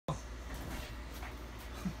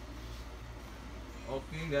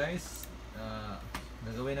Okay guys,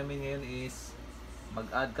 gagawin namin ngayon is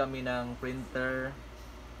mag-add kami ng printer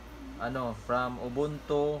from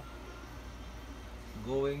Ubuntu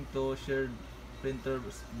going to shared printer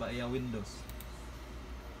via Windows.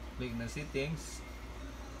 Click na settings,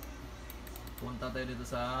 punta tayo dito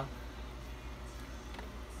sa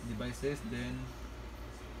devices, then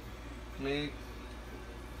click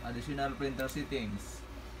additional printer settings.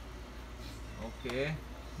 Okay,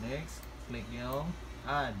 next click yung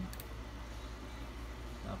add,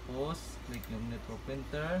 tapos click yung network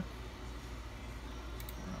printer,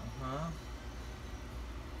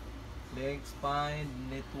 click find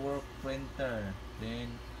network printer,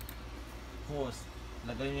 then host,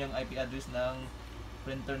 lagay nyo yung IP address ng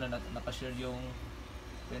printer na nakashare yung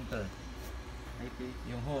printer. IP,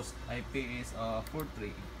 yung host IP is 43.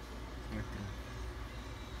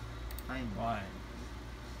 fine.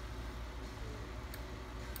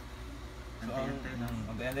 So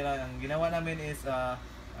ang ginawa namin is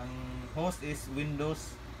ang host is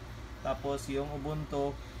Windows, tapos yung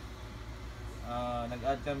Ubuntu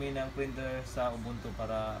nag-add kami ng printer sa Ubuntu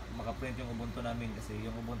para makaprint yung Ubuntu namin, kasi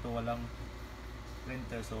yung Ubuntu walang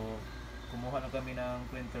printer, so kumuha lang kami ng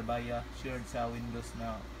printer via shared sa Windows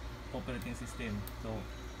na operating system. So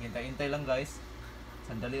hintay-hintay lang guys,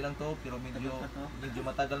 sandali lang to, pero medyo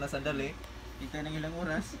matagal na sandali. Hintay ng ilang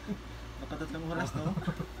oras. Baka 3 oras to.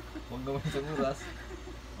 Huwag naman isang oras.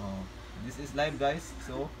 This is live guys,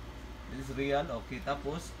 so this is real. Okay,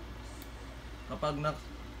 tapos kapag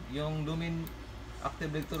yung domain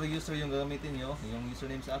active directory user yung gagamitin nyo, yung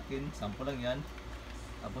username sa akin, sample lang yan,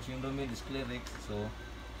 tapos yung domain is cleric. So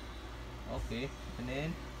okay, and then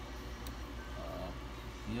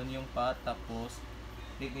yun yung path, tapos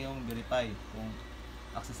click nyo yung verify kung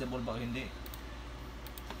accessible ba o hindi.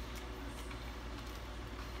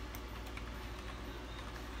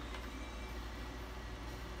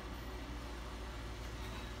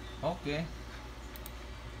 Okay,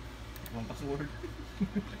 wrong password.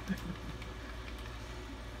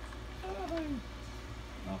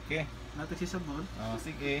 Okay, Natin si Sabon.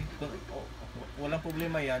 sige, walang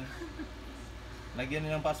problema yan, lagyan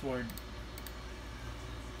nyo ng password.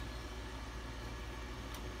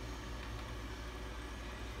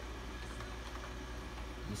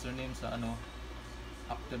 Username sa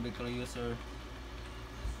active directory user,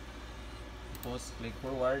 tapos click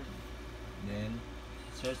forward, then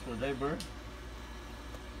search for driver.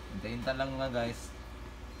 Hintayin lang nga guys,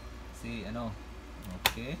 si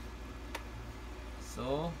okay,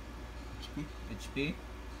 so HP,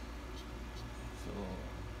 so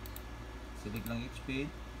select lang HP,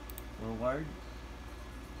 forward.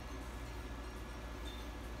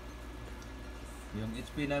 Yung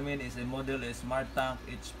HP namin is a model is Smart Tank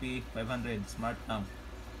HP 500 Smart Tank.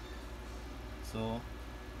 So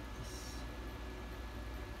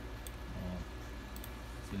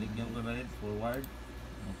select yung favorite, forward.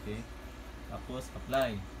 Okay, tapos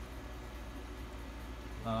apply.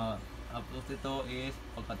 Tapos ito is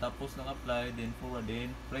pagkatapos ng apply, then forward,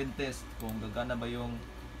 then print test kung gagana ba yung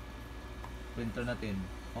printer natin.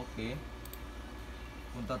 Okay,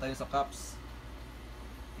 punta tayo sa caps,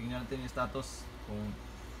 tingnan natin yung status kung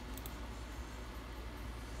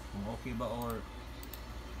okay ba or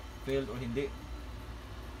failed or hindi.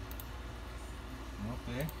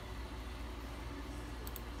 Okay,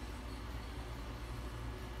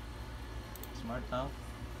 Smart Tank.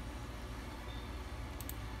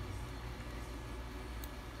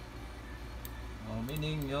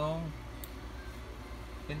 Meaning yung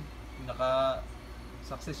naka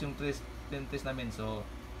success yung print test namin, so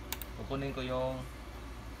kukunin ko yung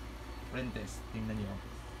print test. Tingnan nyo,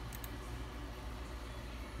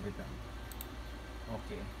 wait lang.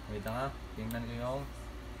 Okay, wait lang ha, tingnan ko yung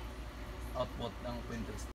output ng print test.